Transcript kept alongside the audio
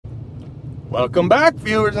Welcome back,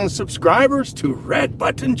 viewers and subscribers, to Red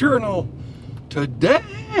Button Journal. Today,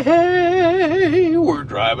 we're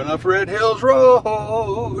driving up Red Hills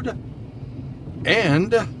Road.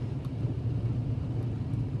 And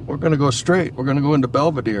we're going to go straight. We're going to go into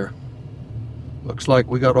Belvedere. Looks like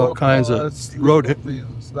we got all kinds of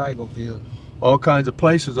all kinds of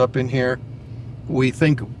places up in here. We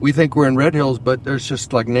think we're in Red Hills, but there's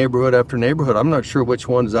just like neighborhood after neighborhood. I'm not sure which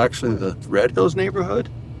one is actually the Red Hills neighborhood,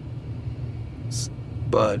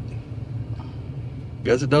 but I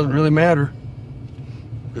guess it doesn't really matter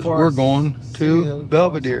because we're going to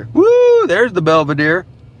Belvedere. Woo! There's the Belvedere.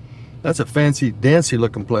 That's a fancy, dancy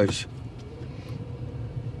looking place.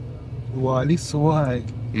 Wow, it's so high.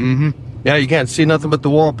 Yeah, you can't see nothing but the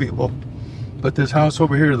wall, people. But this house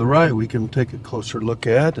over here to the right, we can take a closer look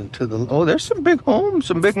at. And to the, oh, there's some big homes,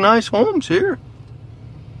 some big nice homes here.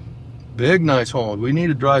 Big nice homes. We need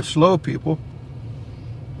to drive slow, people.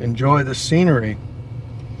 Enjoy the scenery.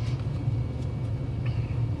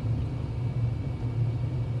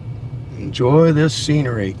 Enjoy this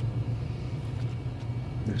scenery.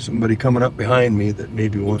 There's somebody coming up behind me that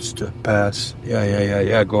maybe wants to pass.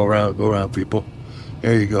 Yeah. Go around, people.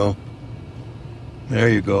 There you go. There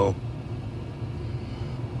you go.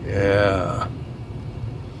 Yeah.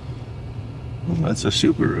 Oh, that's a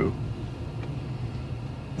Subaru.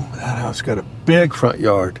 Oh, that house got a big front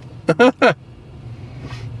yard.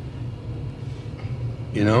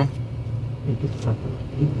 You know?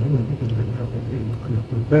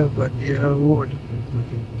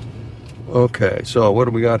 Okay, so what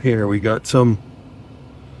do we got here? We got some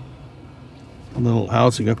little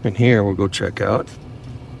housing up in here we'll go check out.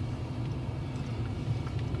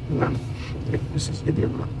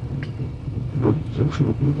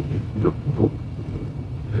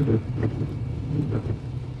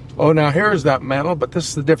 Oh, now here's that metal, but this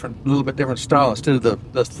is a little bit different style. Instead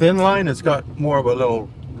of the thin line, it's got more of a little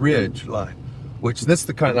ridge line, which this is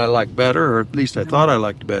the kind I like better, or at least I thought I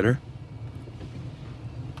liked better.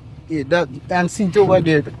 Yeah, that and see over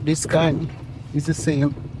there, this kind is the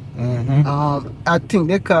same. I think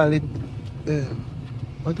they call it.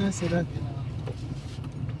 What did I say that?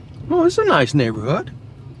 Oh, it's a nice neighborhood.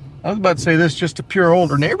 I was about to say this is just a pure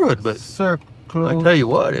older neighborhood, but Circle. I tell you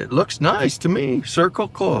what, it looks nice to me. Circle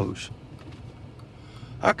close.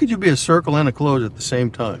 How could you be a circle and a close at the same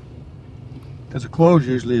time? Because a close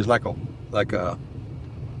usually is like a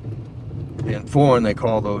in foreign they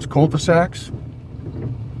call those cul-de-sacs.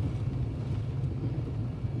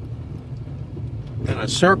 And a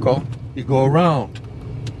circle, you go around.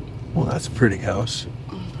 Well, that's a pretty house.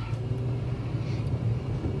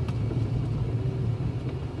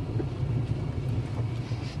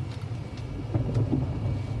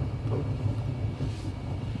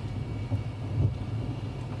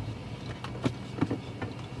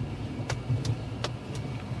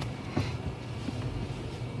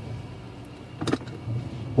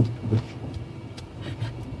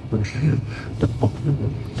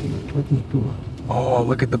 Oh,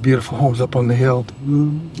 look at the beautiful homes up on the hill.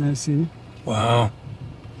 I see. Wow.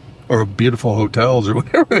 Or beautiful hotels or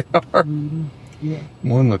whatever they are. Yeah.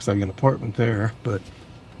 One looks like an apartment there, but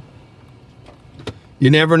you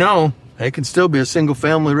never know. They can still be a single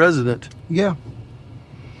family resident. Yeah.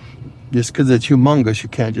 Just because it's humongous, you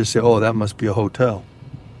can't just say, oh, that must be a hotel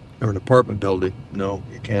or an apartment building. No,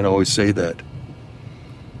 you can't always say that.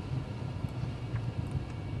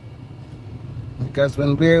 Because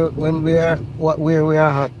when we are where we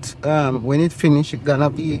are at, when it finishes, it's gonna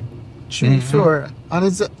be 3 floor, and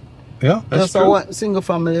it's Yeah, that's just true. a single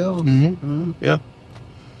family home. Yeah.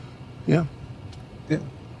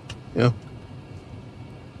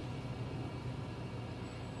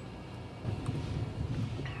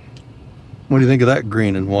 What do you think of that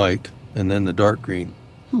green and white, and then the dark green?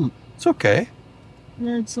 It's okay.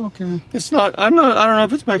 Yeah, it's okay. It's not. I don't know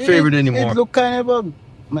if it's my favorite anymore. It look kind of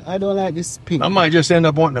I don't like this pink. I might just end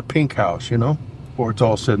up wanting a pink house, you know, before it's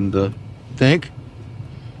all said and done. Think?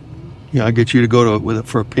 Yeah, I get you to go with it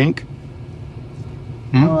for a pink.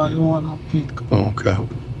 No, I don't want a pink. Oh, okay.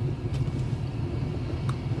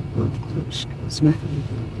 Excuse me.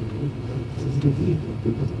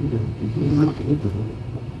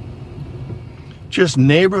 Just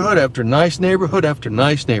neighborhood after nice neighborhood after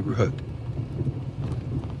nice neighborhood.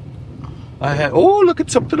 Oh, look at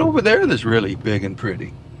something over there that's really big and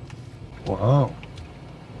pretty. Wow.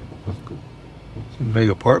 It's a big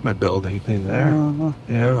apartment building thing there.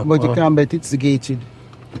 Yeah. But you can't bet it's gated.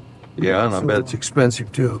 Yeah, and I bet it's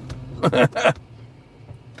expensive too.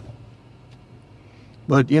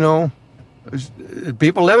 But, you know, there's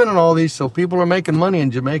people living in all these, so people are making money in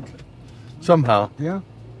Jamaica. Somehow. Yeah.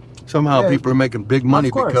 Somehow Yeah. people are making big money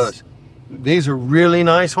Of course. because These are really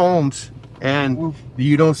nice homes, and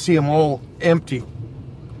you don't see them all empty.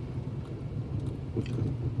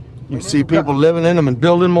 You see people living in them and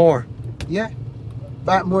building more. Yeah,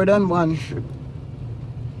 but more than one.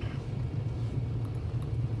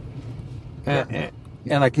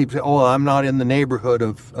 And I keep saying, oh, I'm not in the neighborhood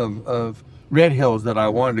of Red Hills that I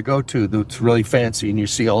wanted to go to. That's really fancy, and you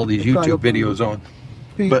see all these YouTube videos on.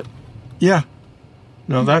 But yeah,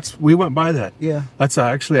 no, we went by that. Yeah, that's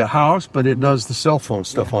actually a house, but it does the cell phone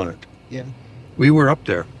stuff on it. Yeah, we were up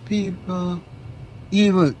there. People,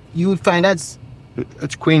 you would find that's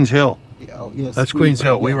Queens Hill. Oh, yes, that's Queens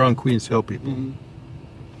Hill. We were on Queens Hill, people.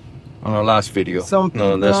 Mm-hmm. On our last video. Some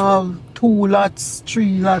people have 2 lots,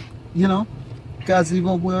 3 lots, you know, because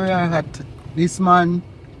even where I at, this man,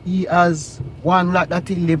 he has 1 lot that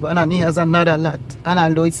he live on, and he has another lot, and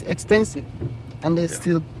although it's expensive, and they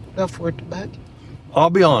still afford to buy. I'll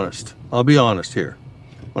be honest here.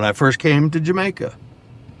 When I first came to Jamaica,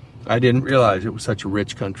 I didn't realize it was such a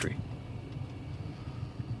rich country.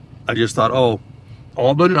 I just thought, oh,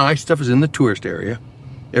 all the nice stuff is in the tourist area.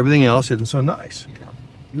 Everything else isn't so nice. Yeah.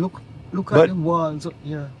 Look at the walls.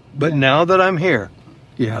 Yeah. But now that I'm here,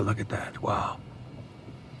 yeah, look at that. Wow.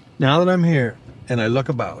 Now that I'm here and I look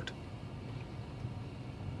about,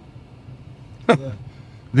 yeah.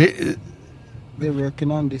 They're working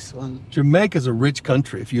on this one. Jamaica's a rich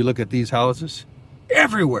country. If you look at these houses,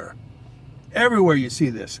 everywhere you see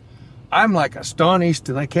this. I'm like astonished,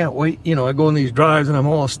 and I can't wait. You know, I go on these drives and I'm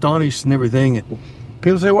all astonished and everything. And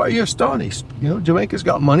people say, why are you astonished? You know, Jamaica's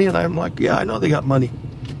got money. And I'm like, yeah, I know they got money.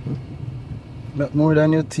 But more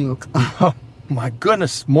than you think. Oh, my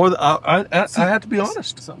goodness. More than I have to be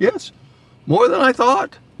honest. Yes. More than I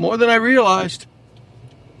thought. More than I realized.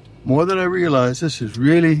 More than I realized. This is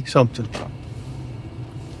really something.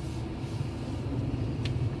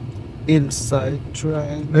 Inside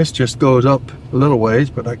drive. This just goes up a little ways,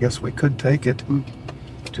 but I guess we could take it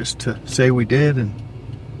just to say we did, and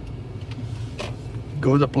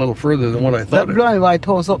goes up a little further than what I thought. That blind white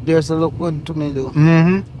house up there so look good to me though.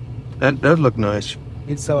 Mm-hmm. That does look nice.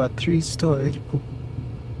 It's our 3-story.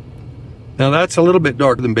 Now that's a little bit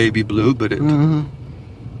darker than baby blue, but it from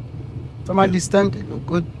a distance it look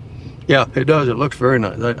good. Yeah, it does. It looks very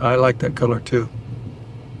nice. I like that color too.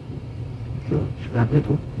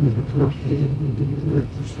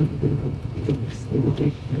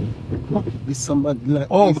 Is somebody like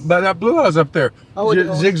oh, by that blue house up there. Oh,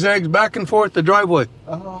 zigzags back and forth the driveway.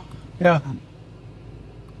 Yeah.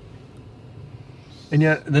 And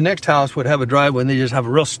yet the next house would have a driveway and they just have a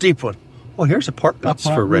real steep one. Oh, here's apartments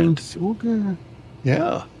for rent. Okay.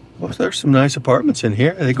 Yeah. Well, there's some nice apartments in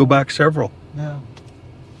here. They go back several. Yeah.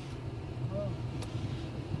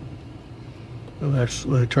 Let's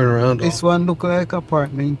turn around. This one look like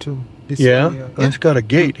apartment too. This one, it's got a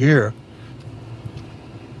gate here.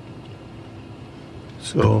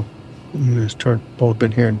 So let me just pull up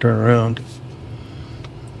in here and turn around.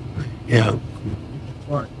 Yeah.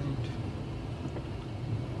 Apartment.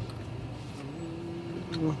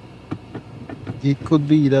 It could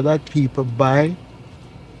be that people buy.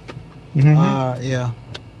 Yeah. It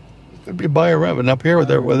could be buy or rent. And up here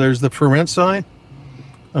where there's the for rent sign,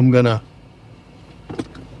 I'm gonna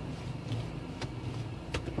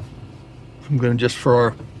just for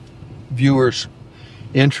our viewers'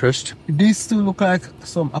 interest. These two look like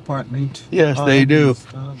some apartment. Yes, they do.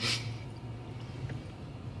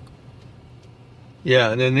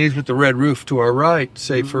 Yeah, and then these with the red roof to our right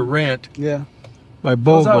say for rent. Yeah. By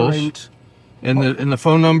Bogles. And the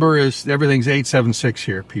phone number is, everything's 876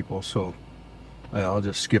 here, people. So I'll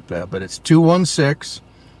just skip that. But it's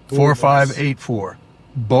 216-4584.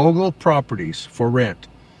 Bogle Properties for rent.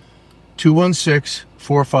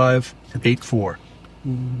 216-4584.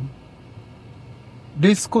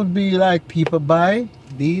 This could be like people buy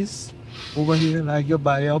these over here, like you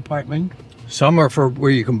buy an apartment. Some are for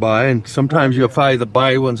where you can buy, and sometimes you'll buy the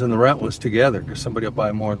buy ones and the rent ones together because somebody will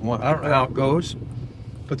buy more than one. I don't know how it goes,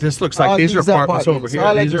 but this looks like these are apartments over here.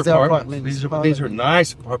 Like these are apartments. These are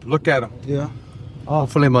nice apartments. Look at them. Yeah.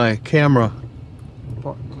 Hopefully my camera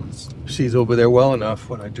sees over there well enough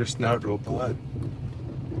when I just now drove by.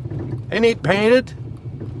 They ain't painted,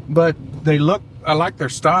 but they look, I like their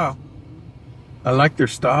style.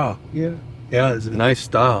 Yeah. Yeah, it's a nice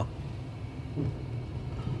style.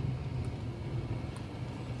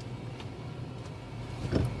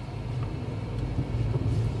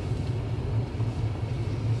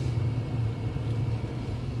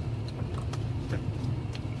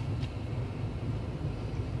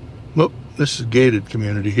 Look, this is a gated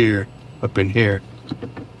community here, up in here.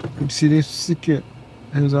 You see this secret?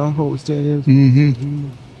 There's our house there. Mm-hmm.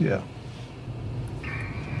 Yeah.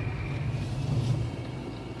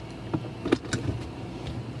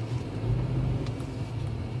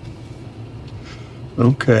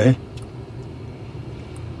 Okay.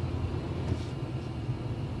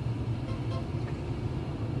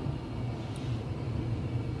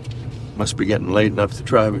 Must be getting late enough. The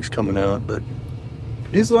traffic's coming out, but.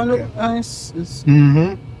 This one look nice. It's,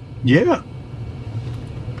 Yeah.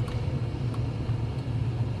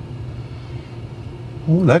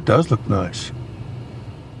 Oh, that does look nice.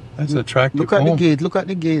 That's attractive. look at the gate. Look at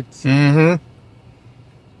the gates.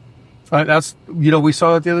 That's, we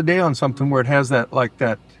saw it the other day on something where it has that, like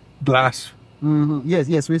that glass.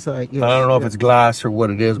 Yes, we saw it. Yes. I don't know if it's glass or what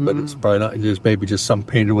it is, but it's probably not. It's maybe just some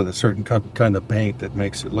painted with a certain kind of paint that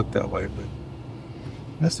makes it look that way. But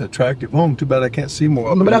that's an attractive home. Too bad I can't see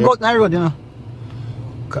more. But I got that road,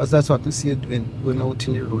 because that's what we see it when we're out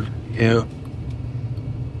in the road. Yeah.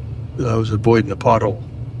 I was avoiding the pothole.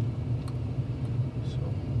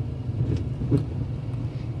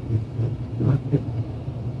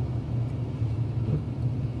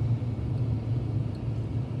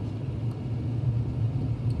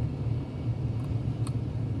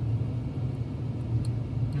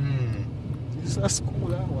 It's a school,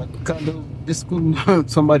 what kind of this school?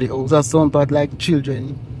 Somebody else has some part like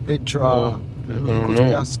children. They draw. I don't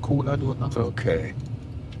know. A school, I don't know. Okay.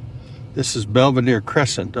 This is Belvedere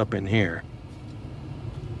Crescent up in here.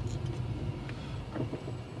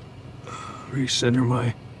 Recenter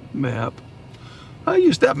my map.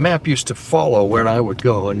 That map used to follow where I would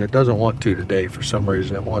go, and it doesn't want to today for some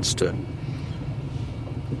reason. It wants to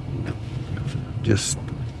just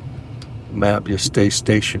stay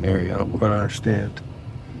stationary. I don't quite understand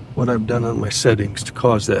what I've done on my settings to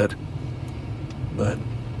cause that, but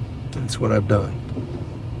that's what I've done.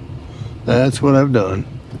 That's what I've done.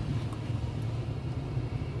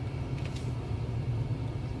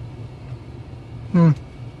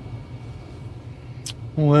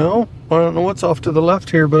 Well, I don't know what's off to the left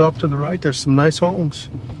here, but off to the right, there's some nice homes.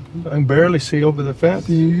 I can barely see over the fence.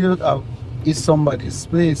 It's somebody's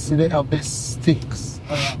place. See, they have these sticks.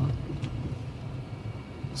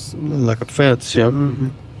 Like a fence, yeah.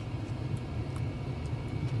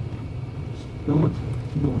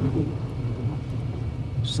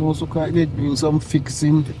 So also quite they're doing some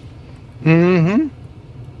fixing.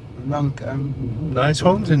 Long time. Nice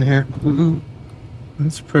homes in here.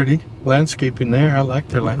 That's pretty. Landscaping there. I like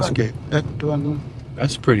their landscape. That one.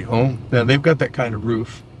 That's a pretty home. Now they've got that kind of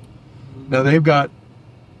roof. Now they've got,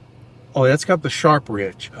 that's got the sharp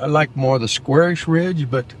ridge. I like more the squarish ridge,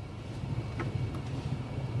 but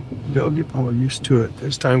they'll get more used to it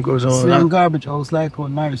as time goes on. Same garbage house like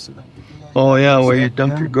on nice. Oh yeah, where you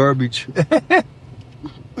dump your garbage.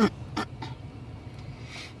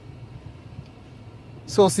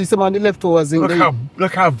 So see some of the leftovers in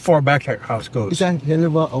Look how far back that house goes. It's a hell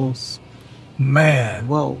of a house. Man.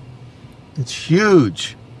 Wow. It's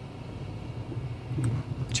huge.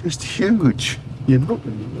 Just huge,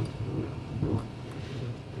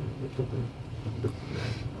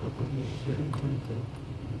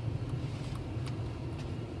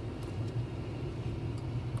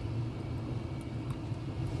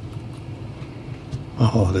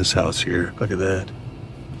 Oh, this house here. Look at that.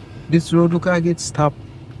 This road look like it stopped.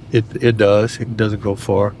 It does. It doesn't go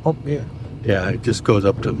far. Up there. Yeah, it just goes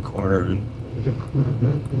up to the corner. And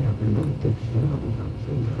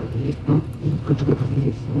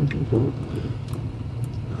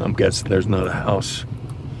I'm guessing there's not a house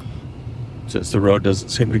since the road doesn't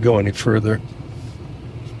seem to go any further.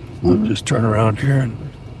 We'll just turn around here and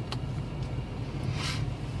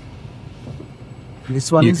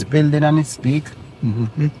this one is building and it's big.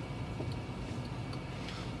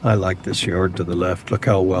 I like this yard to the left. Look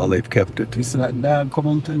how well they've kept it. It's like dog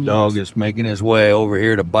coming to Dog is making his way over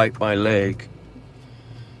here to bite my leg.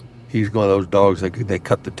 He's one of those dogs that they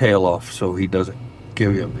cut the tail off so he doesn't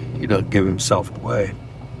give himself away.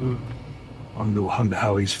 I don't know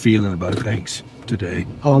how he's feeling about things today.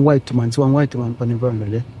 Oh, white man. So one white man on the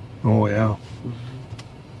veranda. Oh yeah.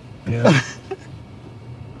 Yeah.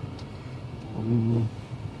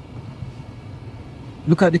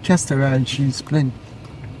 Look at the castor oil. She's plenty.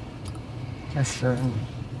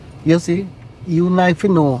 You see, you like to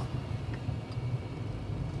know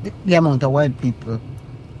the amount of white people.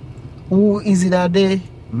 Who is it that the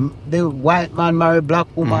white man married black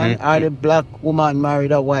woman or the black woman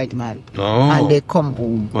married a white man? And they come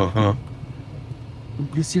home.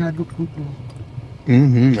 You see that look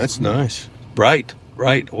good? That's nice. Bright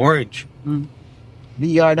orange. The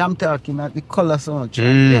yard I'm talking about, the color so much.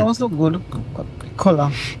 They also good. Look at the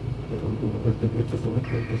color.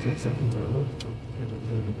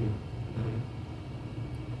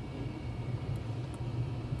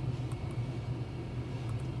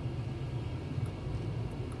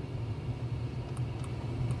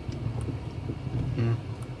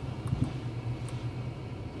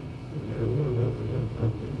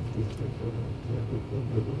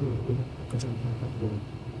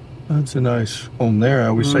 That's a nice home there.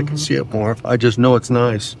 I wish I could see it more. I just know it's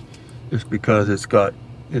nice, just because it's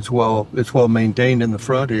well maintained in the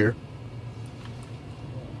front here.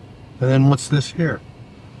 And then what's this here?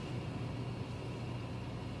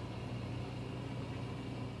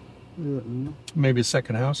 Maybe a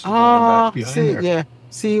second house. Back behind see, there. yeah.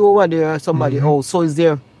 See over there, somebody house. So is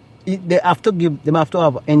there? They have to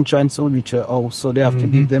have entrance to reach a house. So they have to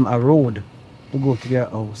give them a road to go to their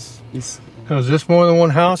house. Now, is this more than one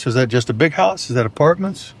house? Is that just a big house? Is that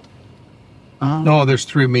apartments? No, there's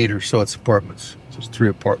 3 meters, so it's apartments. So it's 3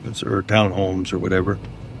 apartments or townhomes or whatever.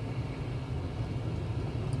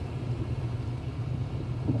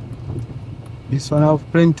 This one have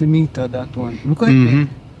plenty meter. That one. Look at it.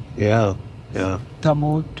 Yeah.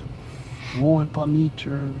 About wall per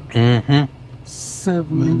meter.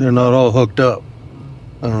 7. They're not all hooked up.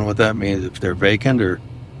 I don't know what that means. If they're vacant or.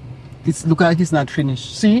 It's look like it's not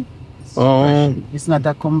finished. See? It's not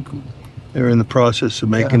that complete. They're in the process of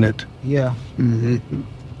making it. Yeah.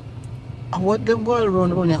 What them go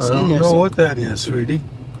around on your I don't know what that is, sweetie.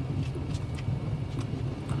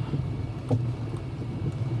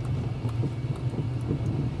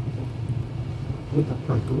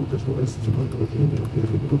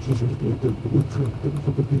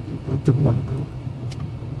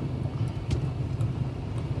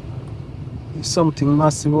 Something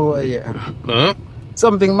massive over here. Huh?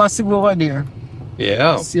 Something massive over there.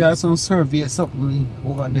 Yeah. See some survey something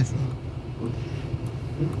over this.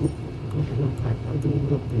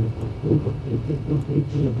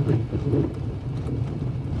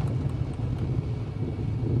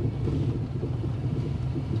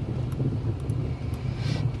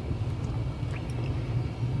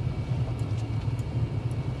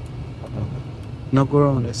 No go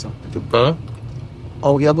around there, so. Huh?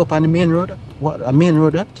 Oh, you go up on the main road? What, a main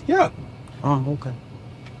road, that? Yeah. Oh, okay.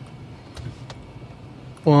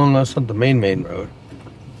 Well, that's not the main road.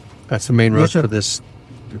 That's the main road for this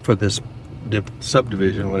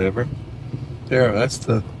subdivision, whatever. There,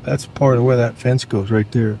 that's part of where that fence goes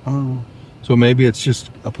right there. Oh. So maybe it's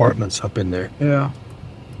just apartments up in there. Yeah.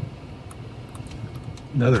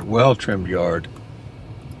 Another well-trimmed yard.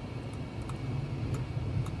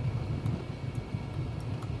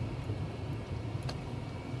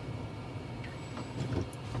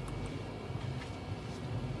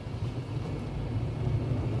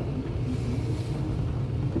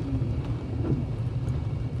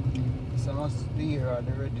 The area,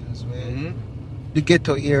 the Red Hills, where the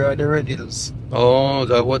ghetto area, the Red Hills. Oh, is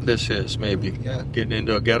that what this is? Maybe. Yeah. Getting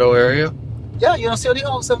into a ghetto area. Yeah, you don't see how the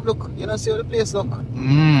house look. You don't see how the place look.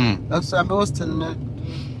 That's what I was telling you.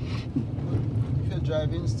 If you're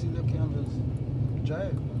driving, still you can just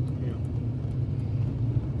drive. Yeah.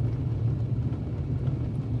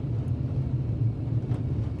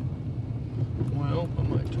 Well, I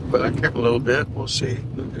might turn back here a little bit. We'll see.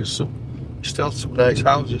 There's still some nice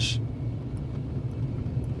houses.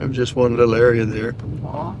 There's just one little area there.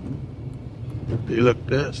 You look at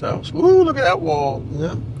this house. Ooh, look at that wall.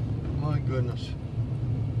 Yeah. My goodness.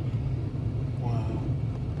 Wow.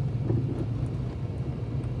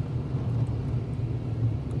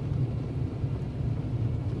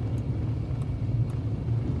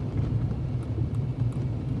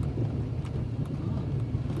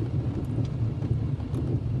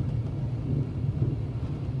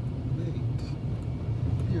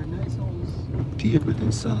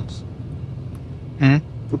 Everything sounds.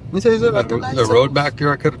 The road back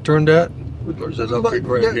there I could have turned at? Or is it up right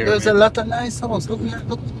here? There's a lot of nice houses.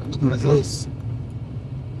 Look at this.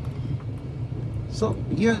 So,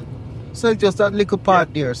 yeah. So just that little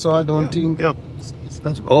part there. So I don't think. Yeah.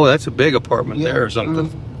 That's a big apartment there or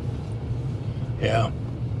something. Yeah.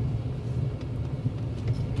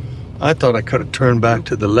 I thought I could have turned back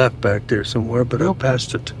to the left back there somewhere, but I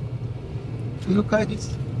passed it. Look at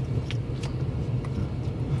this.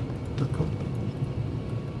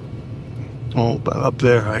 Oh, but up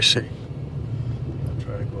there, I see. I'll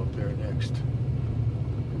try to go up there next.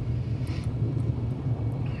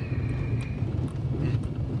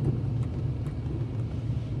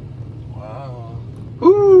 Wow.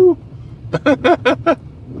 Ooh!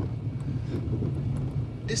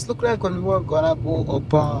 This look like when we were gonna go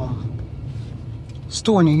up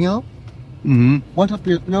Stony Hill. What up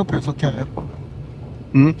here? We're up here for camp.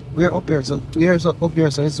 We're up here, so up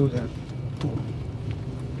here, so it's so there.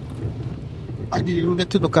 I didn't even get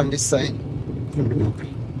to look on this side.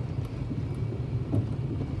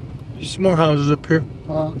 There's some more houses up here.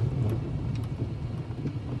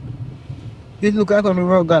 This look like on the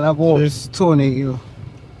road gonna go up Stony Hill.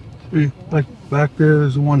 See, like back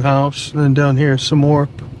there's one house, and then down here some more.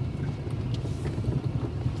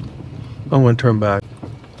 I'm gonna turn back.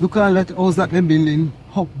 Look at that house that they're building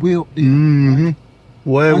up way up there. Mm-hmm.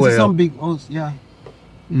 Way, And way see up. some big house, yeah.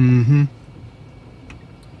 Mm-hmm.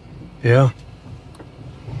 Yeah.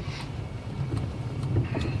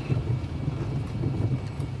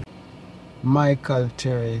 Mikkle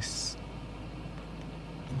Terrace.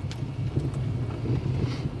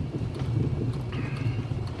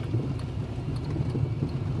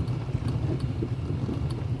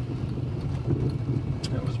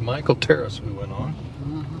 That was Mikkle Terrace we went on.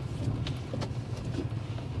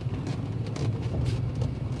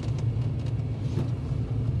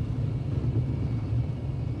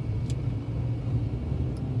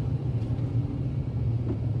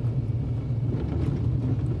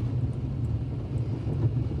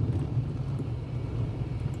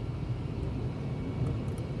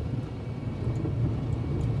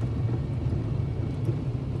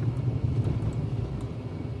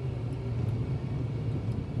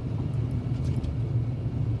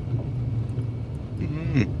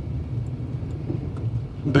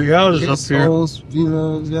 Big houses up here. House,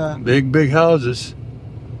 villas, yeah. Big houses.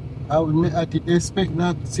 I didn't expect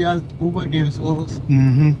not to see us over there. So,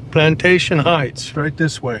 Mm-hmm. Plantation Heights, right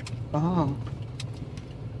this way. oh,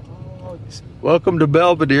 Welcome to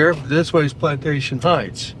Belvedere. This way is Plantation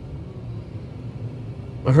Heights.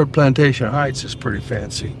 I heard Plantation Heights is pretty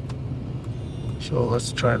fancy. So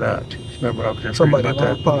let's try that. Remember, I was just somebody reading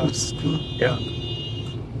about walk that. past. Yeah.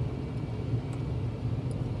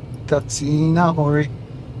 Taxi in a hurry.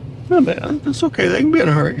 No, man, it's okay. They can be in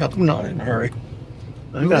a hurry. I'm not in a hurry.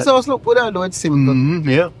 I This got. house look good, although it's simple. Mm-hmm.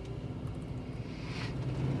 Yeah.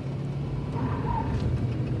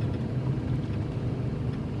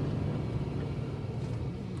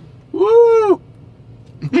 Woo!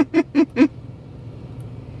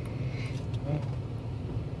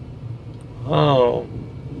 Oh.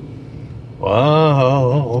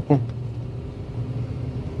 Wow.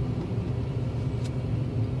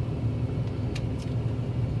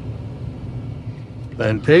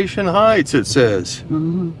 Plantation Heights, it says.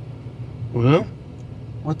 Mm-hmm. Well,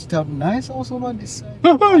 What's it have nice house over this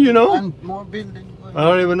side? you know, And more building going. I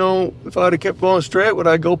don't even know if I'd have kept going straight, would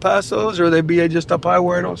I go past those, or they'd be just up high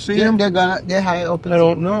where I don't see them? They're high up. I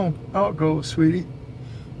don't know how it goes, sweetie.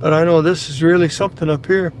 But I know this is really something up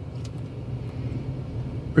here.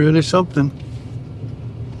 Really something.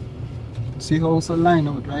 See house a line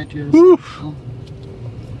out right here. Oof. Oh.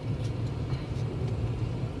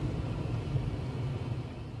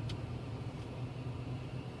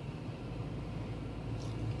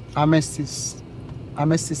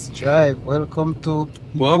 Amethyst Drive. Welcome to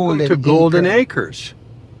Golden Acre. Acres.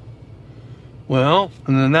 Well,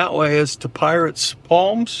 and then that way is to Pirates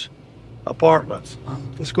Palms Apartments.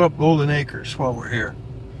 Let's go up Golden Acres while we're here.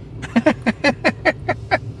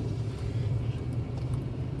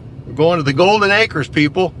 We're going to the Golden Acres,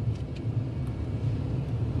 people.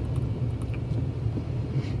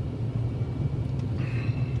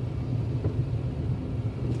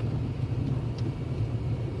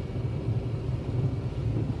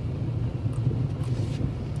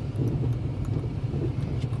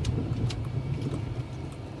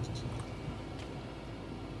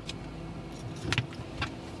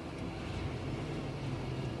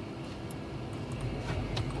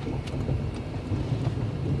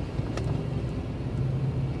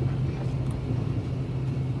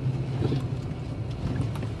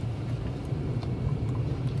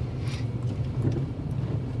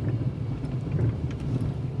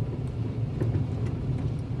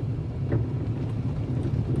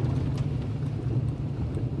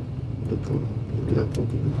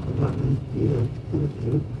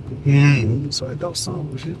 So I don't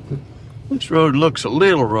sound This road looks a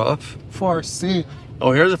little rough. for sale.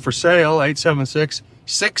 Oh, here's a for sale,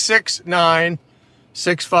 876-669-6543.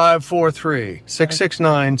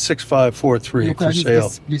 669-6543 Look for at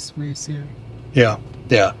sale. this place here. Yeah,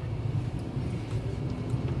 yeah.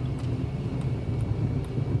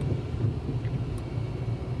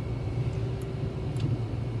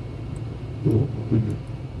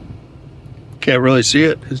 Can't really see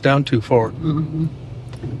it. It's down too far. Mm-hmm.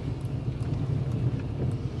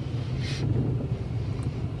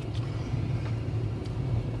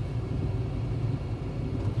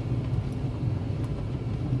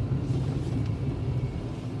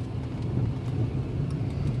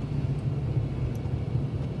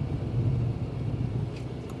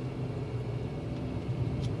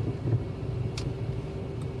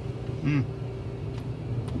 Mm.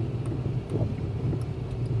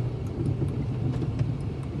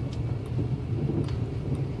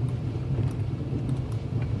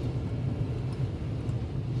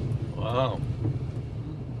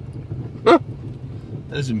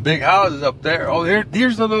 There's some big houses up there. Oh,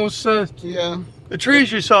 here's those Yeah. the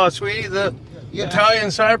trees you saw, sweetie. The Yeah.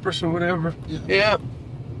 Italian cypress or whatever. Yeah. Yeah.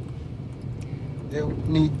 They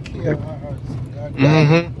need care.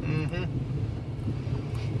 Mm-hmm.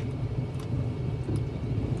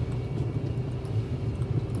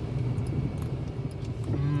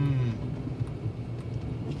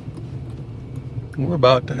 We're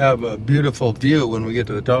about to have a beautiful view when we get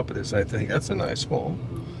to the top of this, I think. That's a nice home.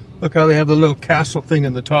 Look how they have the little castle thing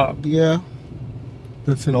in the top. Yeah.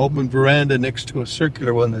 That's an open veranda next to a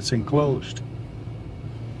circular one that's enclosed.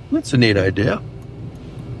 That's a neat idea.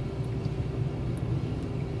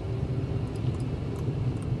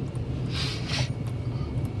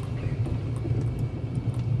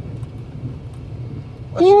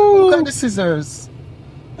 Look at the scissors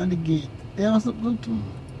and the gate. They also good too.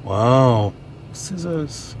 Wow.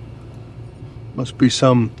 Scissors. Must be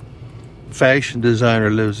some fashion designer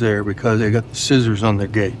lives there because they got the scissors on their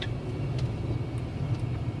gate.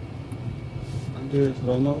 And there's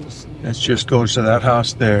one else. That just goes to that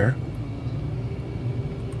house there.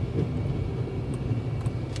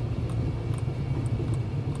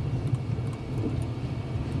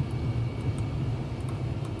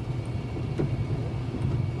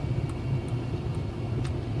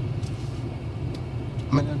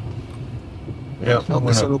 Yeah, I'm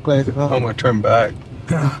gonna turn back.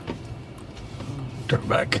 Turn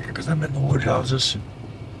back here because I'm in the wood houses.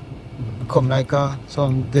 Come like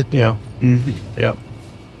some good. Yeah. Mm-hmm. Yeah.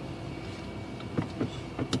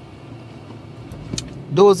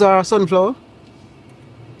 Those are sunflower.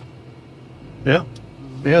 Yeah.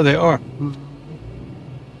 Yeah, they are.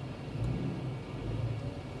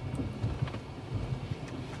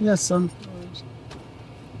 Yes, sunflowers.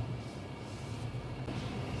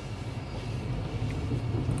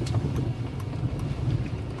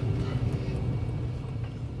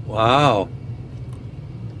 Wow.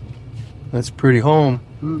 That's a pretty home.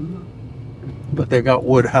 But they got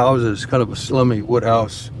wood houses, kind of a slummy wood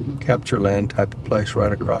house, capture land type of place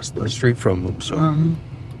right across the street from them. So,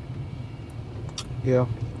 yeah.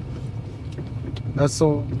 That's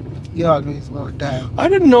so. You always want that. I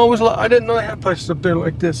didn't know I didn't know they had places up there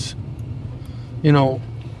like this. You know.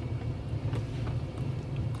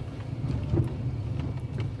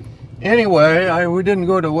 Anyway, we didn't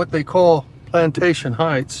go to what they call Plantation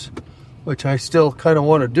Heights, which I still kind of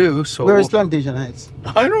want to do. So where's Plantation Heights?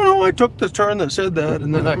 I don't know. I took the turn that said that,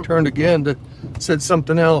 and then I turned again that said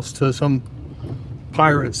something else to some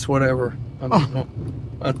pirates, whatever. I don't know.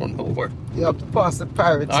 I don't know where. You have to pass the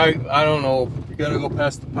pirates. I don't know. You gotta go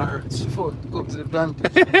past the pirates. Before you go to the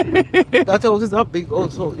plantation. That house is up big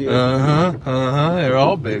also here. They're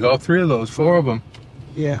all big. All three of those, four of them.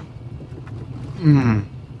 Yeah.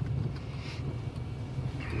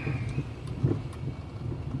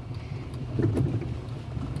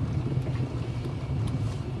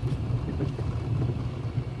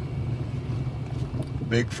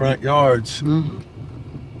 Big front yards.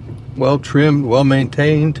 Well trimmed, well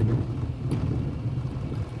maintained.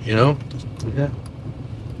 You know? Yeah.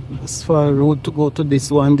 As far as road to go to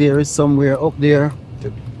this one, there is somewhere up there.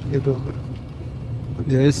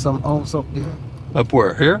 There is some house up there. Up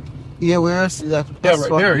where? Here? Yeah, where I see that. Yeah, right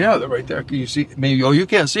there. Yeah, they're right there. Can you see? Maybe. Oh, you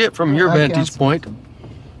can't see it from your vantage point.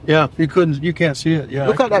 Yeah, you couldn't. You can't see it. Yeah.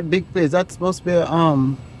 Look at that big place. That must be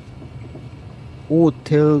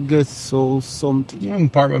hotel, guest house, something.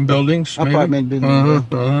 Apartment buildings. Apartment buildings.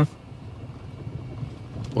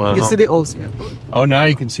 Wow. You see the house here? Oh, now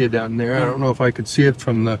you can see it down there. I don't know if I could see it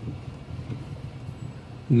from the.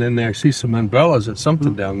 And then I see some umbrellas at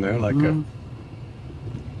something down there, like a.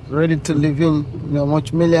 Ready to live in. You know,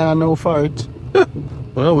 much million I know for it.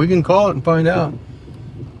 Well, we can call it and find out.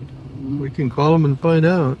 We can call them and find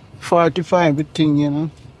out. 45 good thing, you know.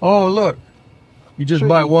 Oh, look. You just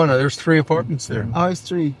buy one. There's 3 apartments there. Oh, it's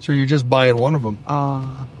 3. So you're just buying one of them.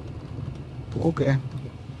 Okay.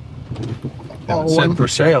 It said for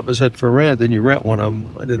sale. If it said for rent, then you rent one of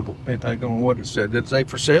them. I don't know what it said. Did it say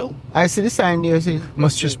for sale? I see the sign there. See.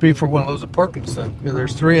 Must just be for one of those apartments then. Yeah,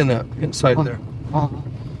 there's 3 in that inside there.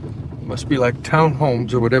 Must be like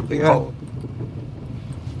townhomes or whatever they call it.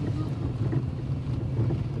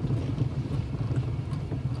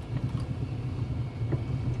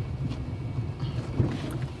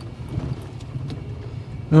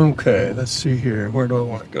 Okay, let's see here. Where do I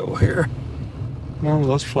want to go here? Oh,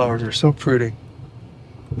 those flowers are so pretty.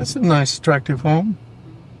 That's a nice, attractive home.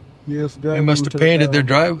 Yes, they must have painted their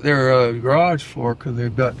garage floor because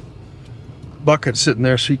they've got buckets sitting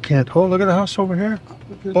there, so you can't. Oh, look at the house over here.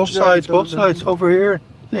 Both sides over here.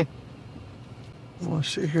 Hey. Let's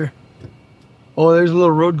see here. Oh, there's a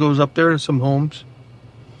little road goes up there to some homes.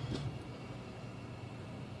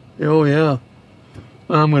 Oh, yeah.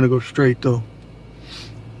 I'm going to go straight, though.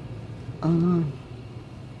 And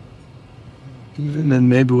And then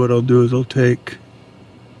maybe what I'll do is I'll take...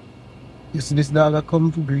 you see this dog that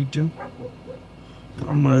come to greet you?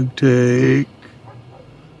 I'm going to take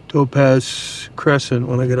Topaz Crescent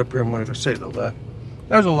when I get up here. I'm going to say the left.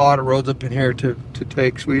 There's a lot of roads up in here to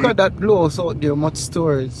take, sweetie. Look at that blows out there, much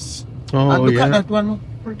storage. Oh, and look yeah. at that one.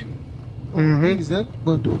 Mm-hmm. Is it?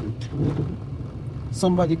 But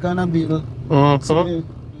somebody gonna build. Uh-huh.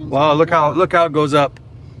 Wow, look how it goes up.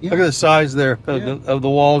 Yeah. Look at the size there of the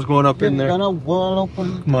walls going up in there. Gonna wall up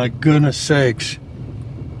and My goodness sakes.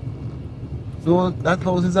 so that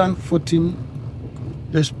house is on footing.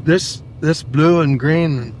 This blue and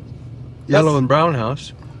green and yellow and brown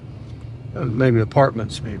house. Maybe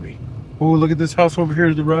apartments, maybe. Oh, look at this house over here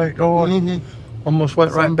to the right. Oh, I almost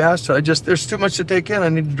went right past it. There's too much to take in. I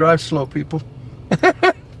need to drive slow, people.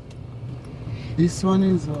 This one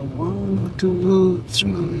is a 1, 2,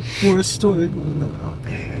 3, 4 story.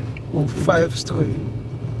 Oh, 5 story.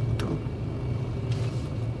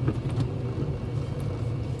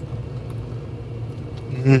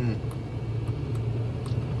 Mm.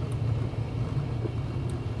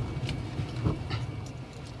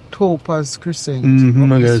 Topaz Crescent.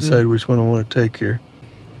 Mm-hmm. I gotta decide which one I want to take here.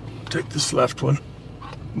 Take this left one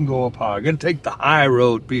and go up high. I'm gonna take the high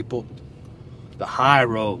road, people. The high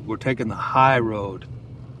road. We're taking the high road.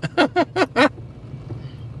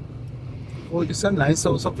 Oh, it's a nice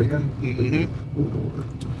house up here. Mm-hmm.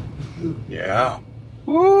 Yeah.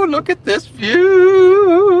 Ooh, look at this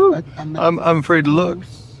view. I'm afraid to look.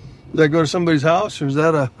 Did I go to somebody's house, or is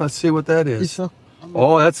that a? Let's see what that is.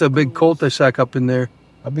 Oh, that's a big cul-de-sac up in there.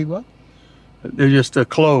 A big what? They're just a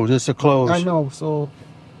close. It's a close. I know. So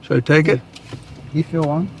Should I take it? if you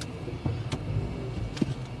want.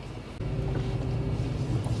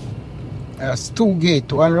 There's 2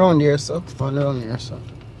 gates, one around here, so one around here, so.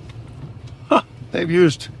 They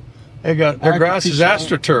got their grass is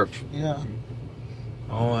astroturf. Yeah.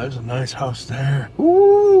 Oh, there's a nice house there.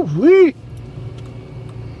 Ooh, wee.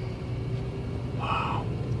 Wow.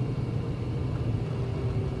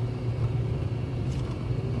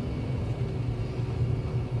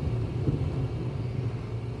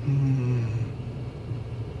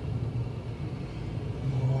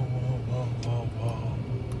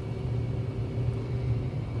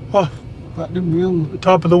 Oh, Got the view. the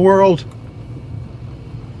top of the world.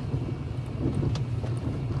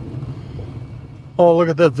 Oh, look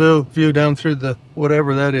at that view down through the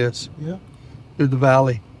whatever that is. Yeah. Through the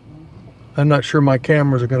valley. I'm not sure my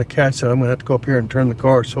cameras are going to catch that. I'm going to have to go up here and turn the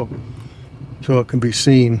car so it can be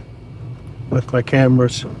seen with my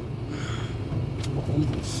cameras.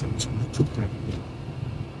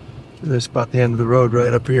 This is about the end of the road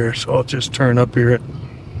right up here, so I'll just turn up here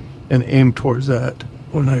and aim towards that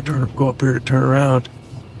when I go up here to turn around.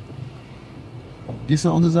 This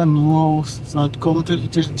house is a new house. It's not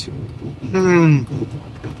completed.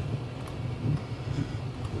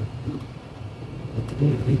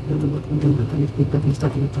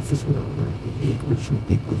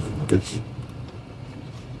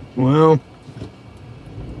 Well,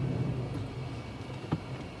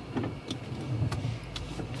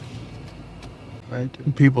 Right.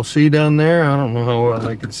 can people see down there? I don't know how well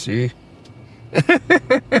they can see.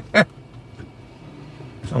 I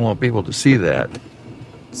want people to see that,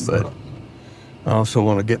 but I also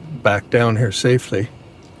want to get back down here safely.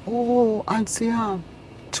 Oh, and see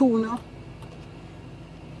tuna.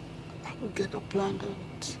 I will get a plant on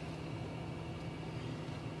it.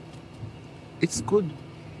 It's good.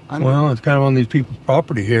 And Well, it's kind of on these people's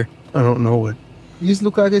property here. I don't know what. you just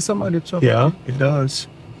look like it's somebody trouble. Yeah, it does.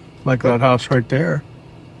 Like that house right there.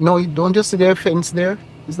 No, you don't just see their fence there.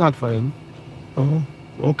 It's not for him. Oh,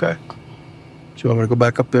 okay. So you want me to go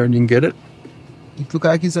back up there and you can get it? It look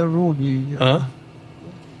like it's a road. Huh?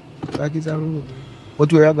 Look like it's a road.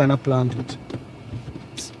 But we are gonna plant it.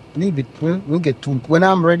 Leave it. We'll get tuna. When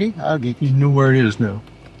I'm ready, I'll get. You know where it is now.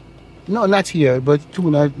 No, not here, but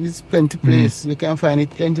tuna. It's plenty place. You can find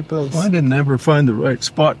it plenty place. Well, I didn't ever find the right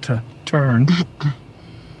spot to turn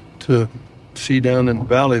to see down in the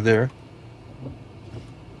valley there.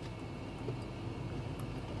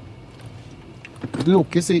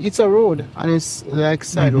 Look, you see, it's a road, and it's like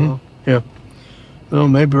sidewalk. Yeah. Well,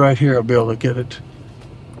 maybe right here I'll be able to get it.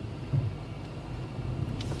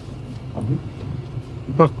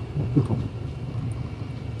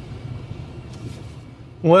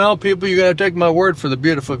 Well, people, you gotta take my word for the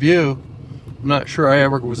beautiful view. I'm not sure I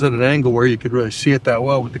ever was at an angle where you could really see it that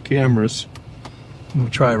well with the cameras. I'm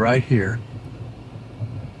gonna try right here.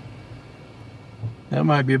 That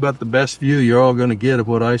might be about the best view you're all gonna get of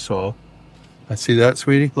what I saw. I see that,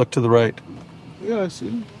 sweetie. Look to the right. Yeah, I see.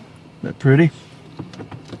 Isn't that pretty?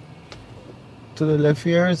 To the left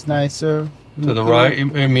here is nicer. To the right?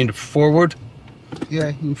 I mean forward?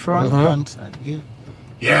 Yeah, in front. Uh-huh. Front side, yeah.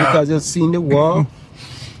 Yeah. Because you're seeing the wall.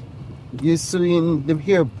 You're seeing the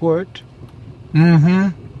airport.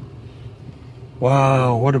 Mm-hmm.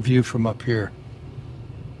 Wow, what a view from up here.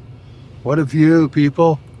 What a view,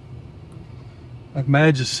 people. Like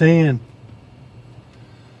Madge is saying,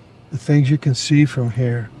 the things you can see from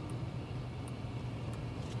here.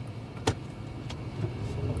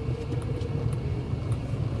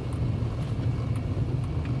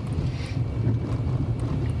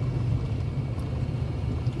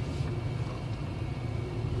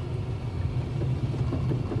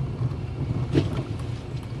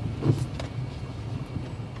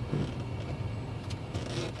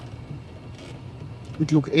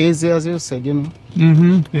 It look easy as you said, you know.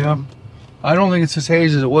 Mm-hmm. Yeah. I don't think it's as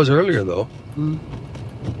hazy as it was earlier, though. Mm.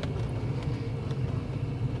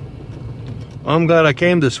 I'm glad I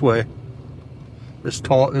came this way. This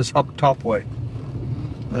up top way.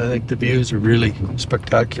 I think the views are really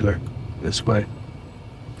spectacular this way.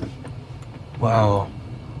 Wow.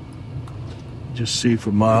 Just see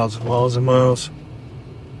for miles and miles and miles.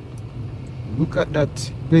 Look at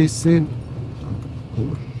that place in.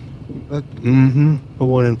 Mm-hmm. The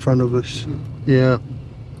one in front of us. Yeah.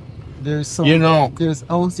 There's some. You know, There's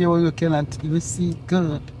house here where you cannot even see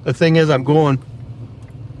good. the thing is, I'm going,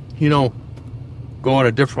 going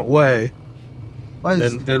a different way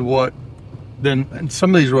than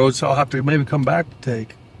some of these roads I'll have to maybe come back to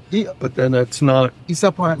take. Yeah, But then that's not, it's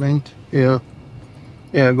apartment. yeah.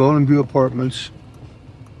 Yeah, Golden View Apartments.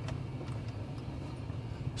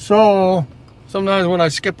 So, sometimes when I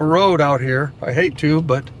skip a road out here, I hate to,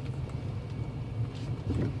 but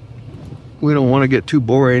we don't want to get too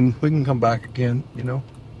boring. We can come back again,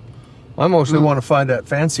 I mostly want to find that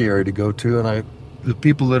fancy area to go to, and the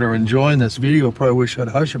people that are enjoying this video probably wish I'd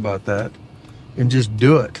hush about that and just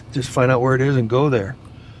do it. Just find out where it is and go there.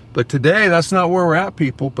 But today, that's not where we're at,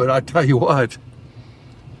 people. But I tell you what,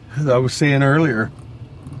 as I was saying earlier,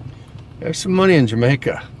 there's some money in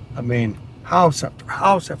Jamaica. I mean, house after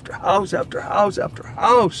house after house after house after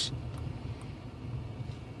house.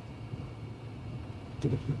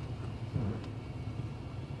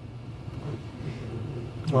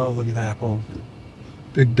 Oh, look at that home.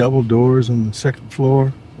 Big double doors on the second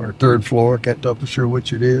floor or third floor. Can't tell for sure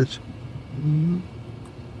which it is. Mm-hmm.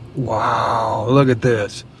 Wow, look at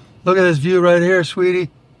this. Look at this view right here, sweetie.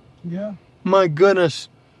 Yeah. My goodness.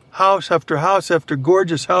 House after house after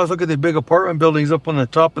gorgeous house. Look at the big apartment buildings up on the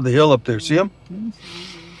top of the hill up there. See them?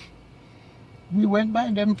 We went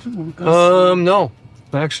by them too. Because No.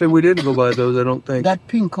 Actually, we didn't go by those, I don't think. that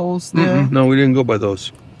pink house there. No, we didn't go by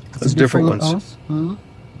those. That's different ones. House. Mm-hmm.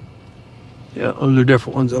 Yeah, those are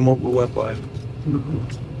different ones. I won't go by.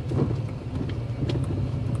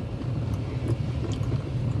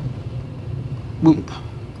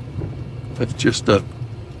 That's just a...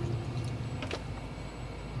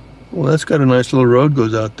 Well, that's got a nice little road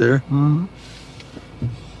goes out there. Mm-hmm.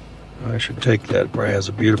 I should take that. It probably has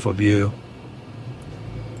a beautiful view.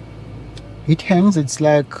 It hangs. It's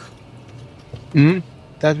like Hmm?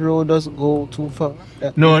 that road doesn't go too far.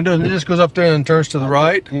 No, it doesn't. It just goes up there and turns to the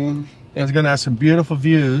right. And And it's going to have some beautiful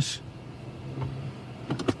views.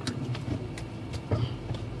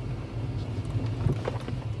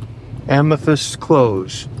 Amethyst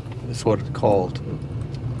Close is what it's called.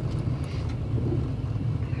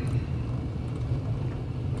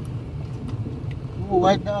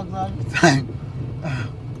 white dogs all the time.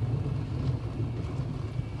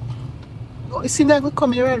 Oh, it seems like we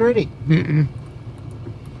come here already. Mm-mm.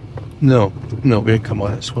 No, we didn't come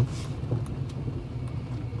on this one.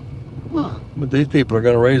 Huh. But these people are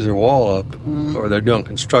going to raise their wall up, or they're doing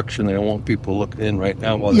construction. They don't want people looking in right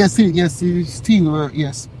now. While Yes, still, yes.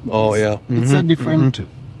 Oh, yeah. It's a different,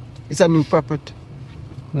 it's a new property.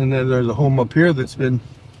 And then there's a home up here that's been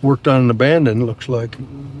worked on and abandoned, looks like.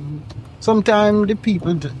 Sometimes the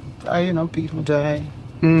people die, people die.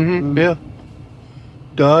 Yeah.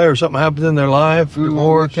 Die or something happens in their life,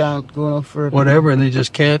 divorce, Can't go no further. whatever, and they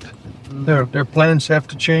just can't. Their plans have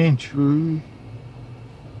to change.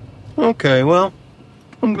 Okay, well,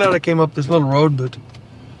 I'm glad I came up this little road, but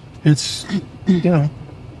it's,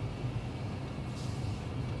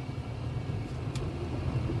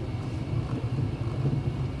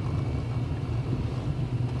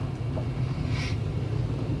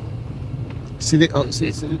 See the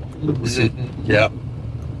Yeah.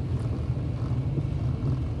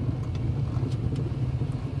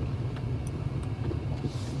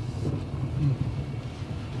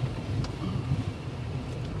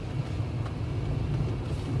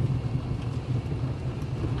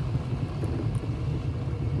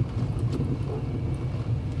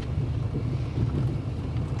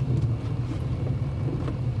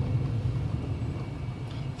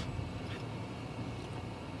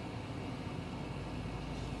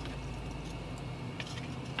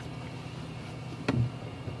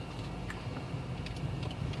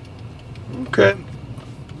 Okay.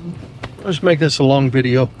 Let's make this a long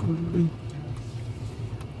video.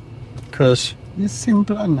 Because It's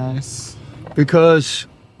simple and nice. We've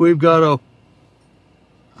got to...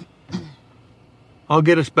 I'll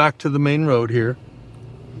get us back to the main road here.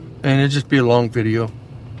 And it'll just be a long video.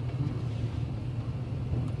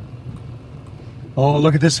 Oh,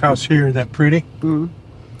 look at this house here. Isn't that pretty? Mm.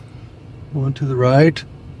 One to the right.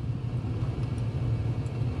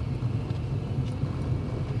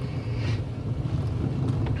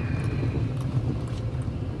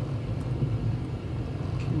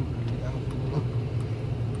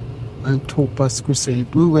 And Topaz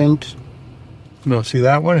Crusade. We went. No, see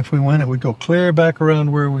that one? If we went, it would go clear back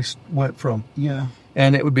around where we went from. Yeah.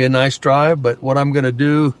 And it would be a nice drive, but what I'm going to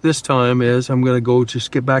do this time is I'm going to go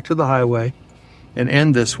just get back to the highway and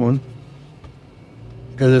end this one.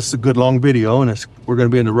 Because it's a good long video, and we're going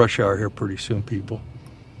to be in the rush hour here pretty soon, people.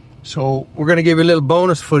 So we're going to give you a little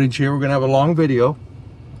bonus footage here. We're going to have a long video.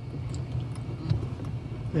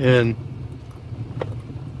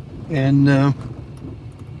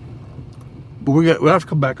 But we'll have to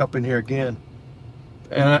come back up in here again.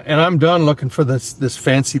 And I'm done looking for this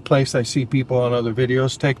fancy place I see people on other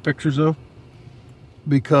videos take pictures of.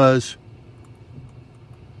 Because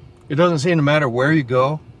it doesn't seem to matter where you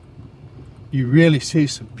go. You really see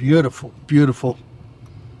some beautiful, beautiful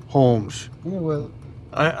homes. Yeah, well.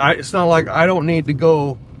 It's not like I don't need to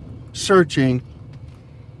go searching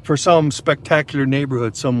for some spectacular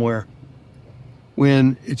neighborhood somewhere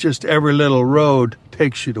when it's just every little road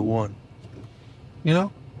takes you to one. You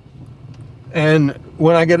know? And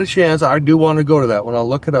when I get a chance, I do want to go to that one. I'll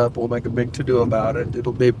look it up. We'll make a big to-do about it.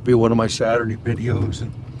 It'll maybe be one of my Saturday videos.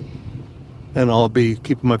 And I'll be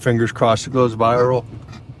keeping my fingers crossed it goes viral.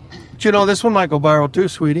 But you know, this one might go viral too,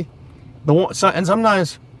 sweetie. And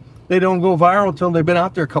sometimes they don't go viral till they've been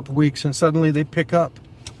out there a couple weeks and suddenly they pick up.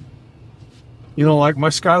 You know, like my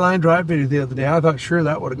Skyline Drive video the other day, I thought sure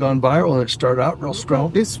that would have gone viral and it started out real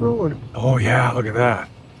strong. This road. Oh yeah, look at that.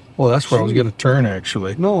 Well, that's where I was going to turn,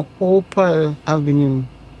 actually. No, Opal Avenue.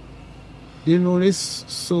 You know this?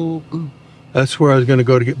 So... That's where I was going to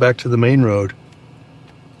go to get back to the main road.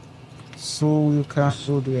 So you can't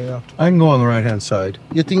go there. I can go on the right-hand side.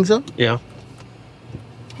 You think so? Yeah.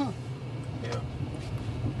 Huh. Yeah.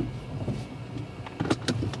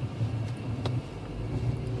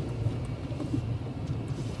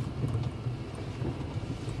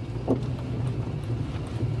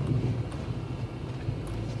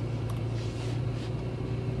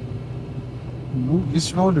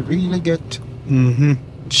 This road really get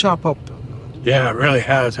chop up. Yeah, it really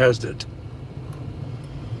hasn't it?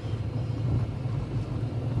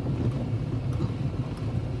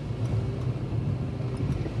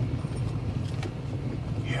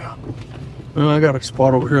 Yeah. Well, I got a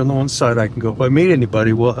spot over here on the one side I can go. If I meet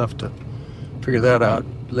anybody, we'll have to figure that out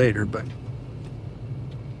later, but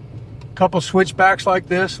a couple switchbacks like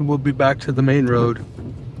this and we'll be back to the main road.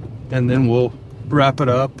 And then we'll wrap it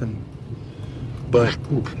up but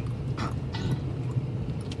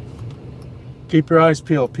keep your eyes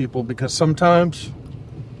peeled, people, because sometimes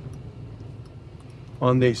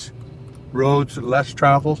on these roads less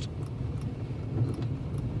traveled,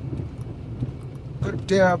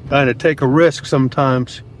 Yeah. kind of take a risk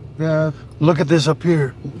sometimes. Yeah. Look at this up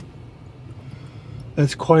here.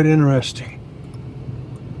 That's quite interesting.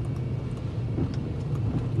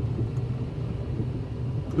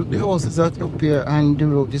 The houses that up here and the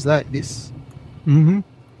road is like this.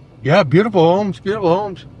 Yeah, beautiful homes, beautiful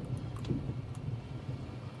homes.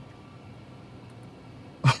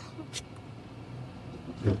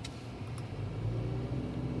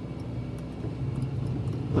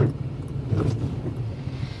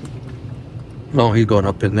 Oh, he's going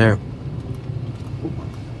up in there.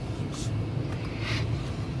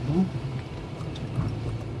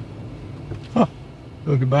 Huh.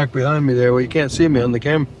 Looking back behind me there, well, you can't see me on the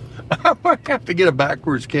camera. I might have to get a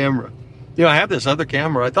backwards camera. You know, I have this other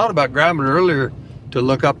camera. I thought about grabbing it earlier to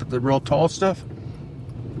look up at the real tall stuff.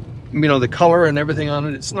 You know, the color and everything on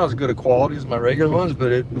it. It's not as good a quality as my regular ones,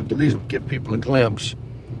 but it at least give people a glimpse.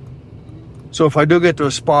 So if I do get to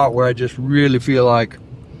a spot where I just really feel like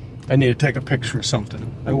I need to take a picture of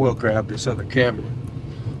something, I will grab this other camera,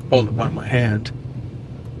 hold it by my hand.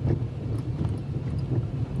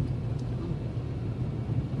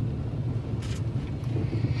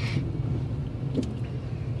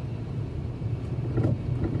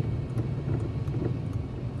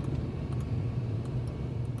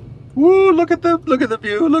 Woo, look at the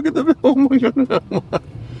view, look at the view. Oh my God.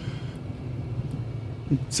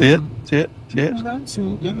 See it? See it? See it?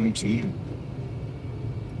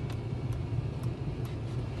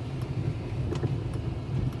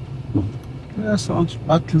 Yeah, so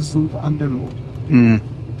battles on the road. Mm.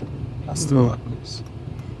 That's the battles.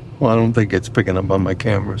 Well, I don't think it's picking up on my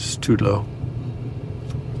camera. It's too low.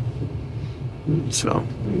 So.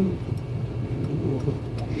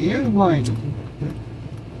 You're going.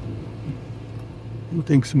 He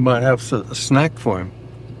thinks he might have a snack for him.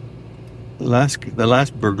 The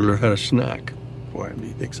last burglar had a snack for him.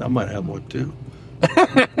 He thinks I might have one too.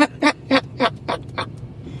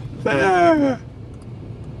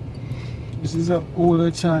 This is an older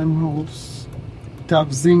time house. It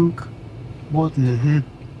have zinc, but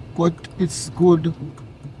it's good.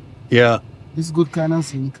 Yeah. It's good kind of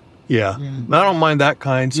zinc. Yeah. Yeah. I don't mind that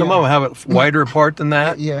kind. Some of them have it wider apart than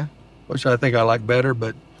that. Yeah. Which I think I like better,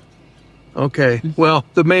 but okay. Well,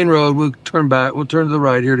 the main road, we'll turn back. We'll turn to the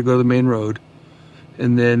right here to go to the main road.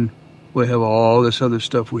 And then we have all this other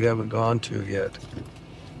stuff we haven't gone to yet.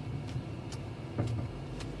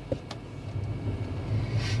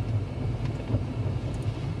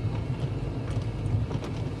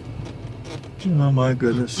 Oh my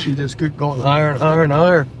goodness. You just keep going higher and higher and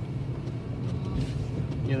higher.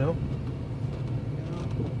 You know?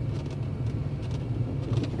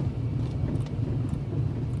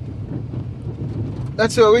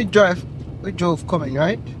 That's where we drove coming,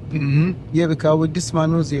 right? Mm-hmm. Yeah, because this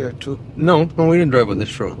man was here too. No, we didn't drive on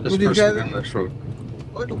this road. This We didn't person drive on this road.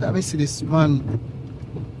 Oh, look at me, see this man.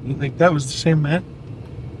 You think that was the same man?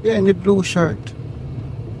 Yeah, in the blue shirt.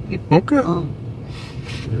 Okay.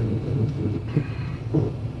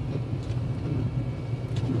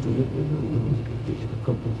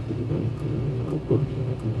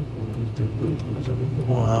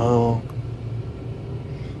 Wow.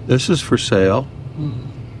 This is for sale.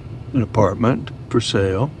 An apartment for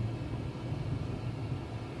sale.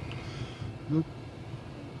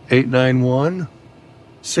 891-6129.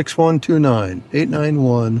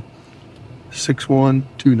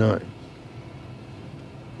 891-6129.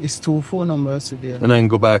 It's 2 phone numbers there. And I can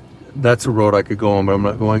go back. That's a road I could go on, but I'm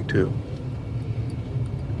not going to.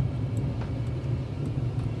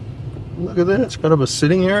 Look at that. It's kind of a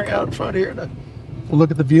sitting area out front here. We'll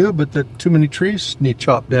look at the view, but the too many trees need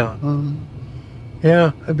chopped down.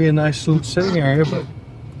 Yeah, that'd be a nice little sitting area, but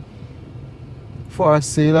For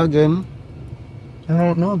sale again. I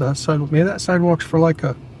don't know. That side, maybe that sidewalk's for like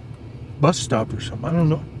a bus stop or something. I don't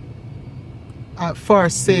know. For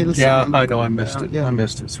sale. Yeah, sign. I know. I missed it. Yeah. I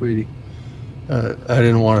missed it, sweetie. I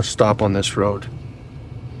didn't want to stop on this road.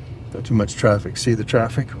 Got too much traffic. See the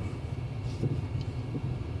traffic?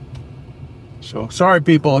 So sorry,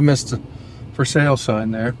 people. I missed the for sale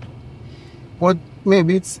sign there. What?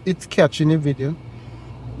 Maybe it's catching the video.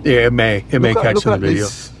 Yeah, it may catch in the video.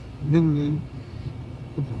 This.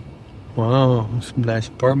 Wow, some nice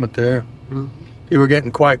apartment there. You were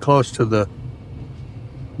getting quite close to the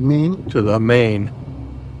Main. main.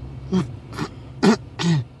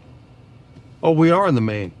 Oh, we are in the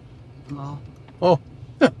main. No. Oh,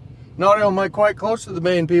 not only am I quite close to the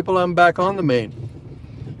main, people, I'm back on the main.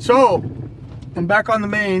 So, I'm back on the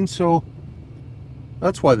main, so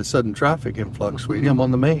that's why the sudden traffic influx, sweetie. I'm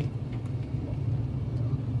on the main.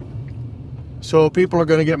 So people are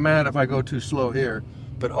going to get mad if I go too slow here.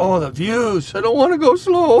 But, oh, the views. I don't want to go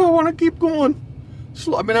slow. I want to keep going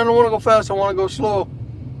slow. I mean, I don't want to go fast. I want to go slow.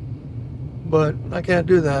 But I can't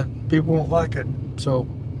do that. People won't like it. So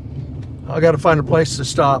I got to find a place to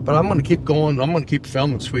stop. But I'm going to keep going. I'm going to keep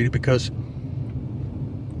filming, sweetie, because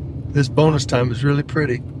this bonus time is really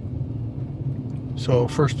pretty. So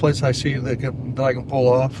first place I see that I can pull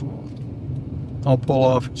off, I'll pull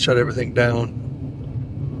off and shut everything down.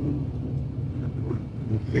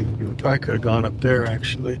 I could have gone up there,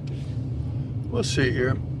 actually. We'll see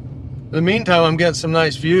here. In the meantime, I'm getting some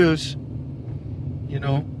nice views. You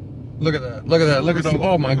know, look at that. Look at that. Look at that.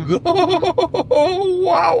 Oh my God.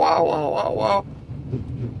 Wow, wow, wow, wow, wow.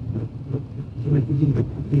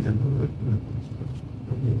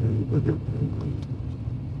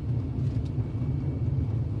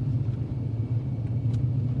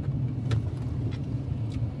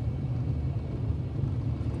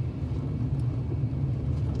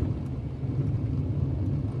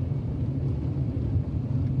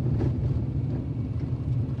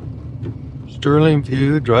 Sterling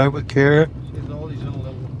view, drive with care. There's all these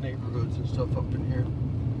little neighborhoods and stuff up in here.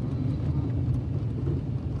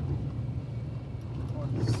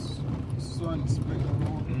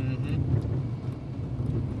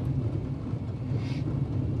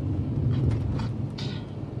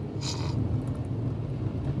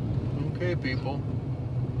 Okay, people.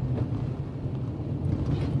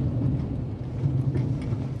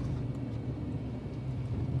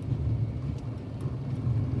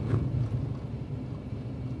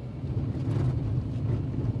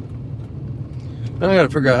 I gotta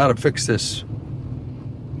figure out how to fix this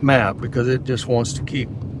map because it just wants to keep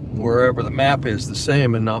wherever the map is the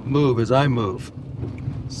same and not move as I move,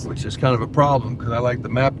 which is kind of a problem because I like the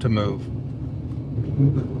map to move.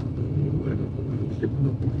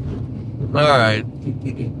 All right,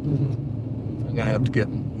 I'm gonna have to get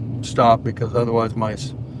stopped because otherwise my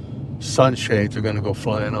sunshades are gonna go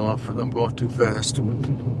flying off and I'm going too fast.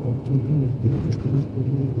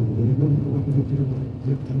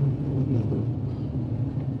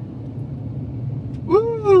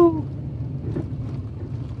 Woo!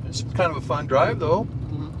 It's kind of a fun drive though.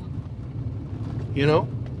 You know?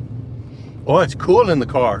 Oh, it's cool in the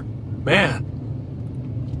car. Man.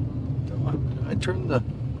 I turned the...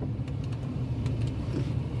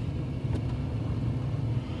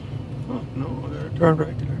 Oh, no, there. Turn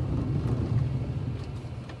right there.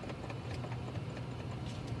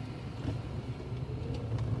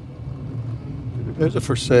 There's a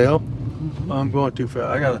for sale. I'm going too fast.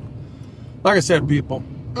 I gotta... Like I said, people,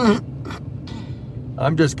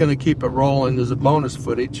 I'm just going to keep it rolling. There's a bonus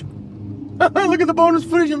footage. Look at the bonus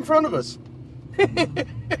footage in front of us.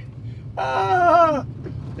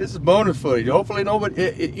 This is bonus footage. Hopefully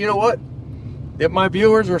nobody, you know what? If my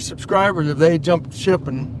viewers or subscribers, if they jumped ship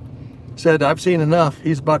and said, I've seen enough,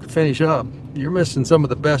 he's about to finish up, you're missing some of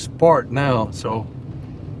the best part now. So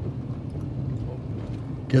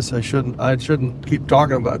guess I shouldn't keep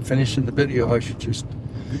talking about finishing the video. I should just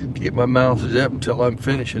keep my mouth zip until I'm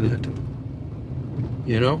finishing it.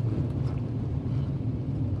 You know?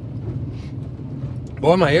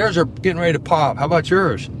 Boy, my ears are getting ready to pop. How about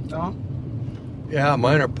yours? No. Yeah,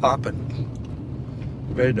 mine are popping.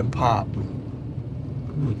 Ready to pop.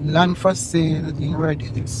 Land for sale in Red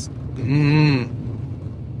Hills.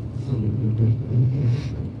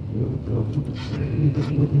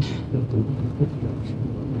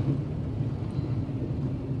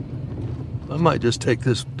 I might just take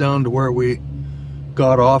this down to where we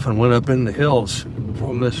got off and went up in the hills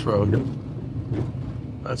from this road.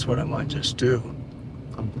 That's what I might just do.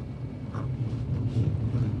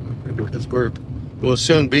 Because we'll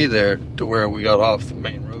soon be there to where we got off the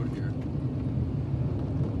main road here.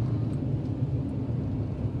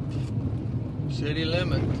 City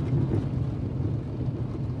limit.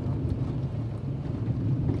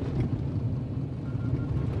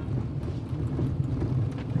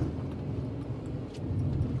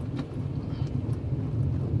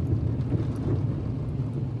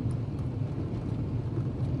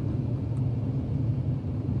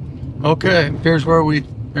 Okay, here's where we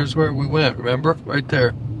went, remember? Right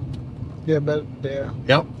there. Yeah, Belvedere.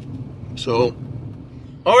 Yep. So,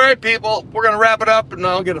 all right, people, we're going to wrap it up and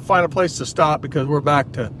I'll get to find a place to stop because we're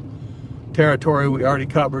back to territory we already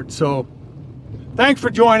covered. So, thanks for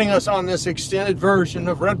joining us on this extended version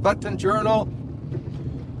of Red Button Journal.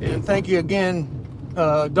 And thank you again,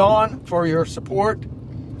 Dawn, for your support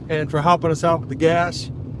and for helping us out with the gas.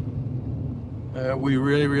 We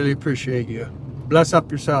really, really appreciate you. Bless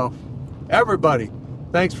up yourself. Everybody,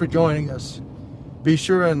 thanks for joining us. Be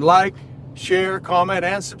sure and like, share, comment,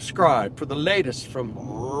 and subscribe for the latest from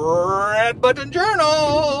Red Button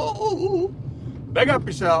Journal. Big up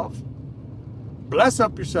yourself. Bless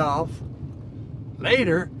up yourself.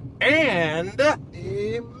 Later. And...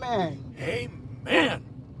 Amen. Amen.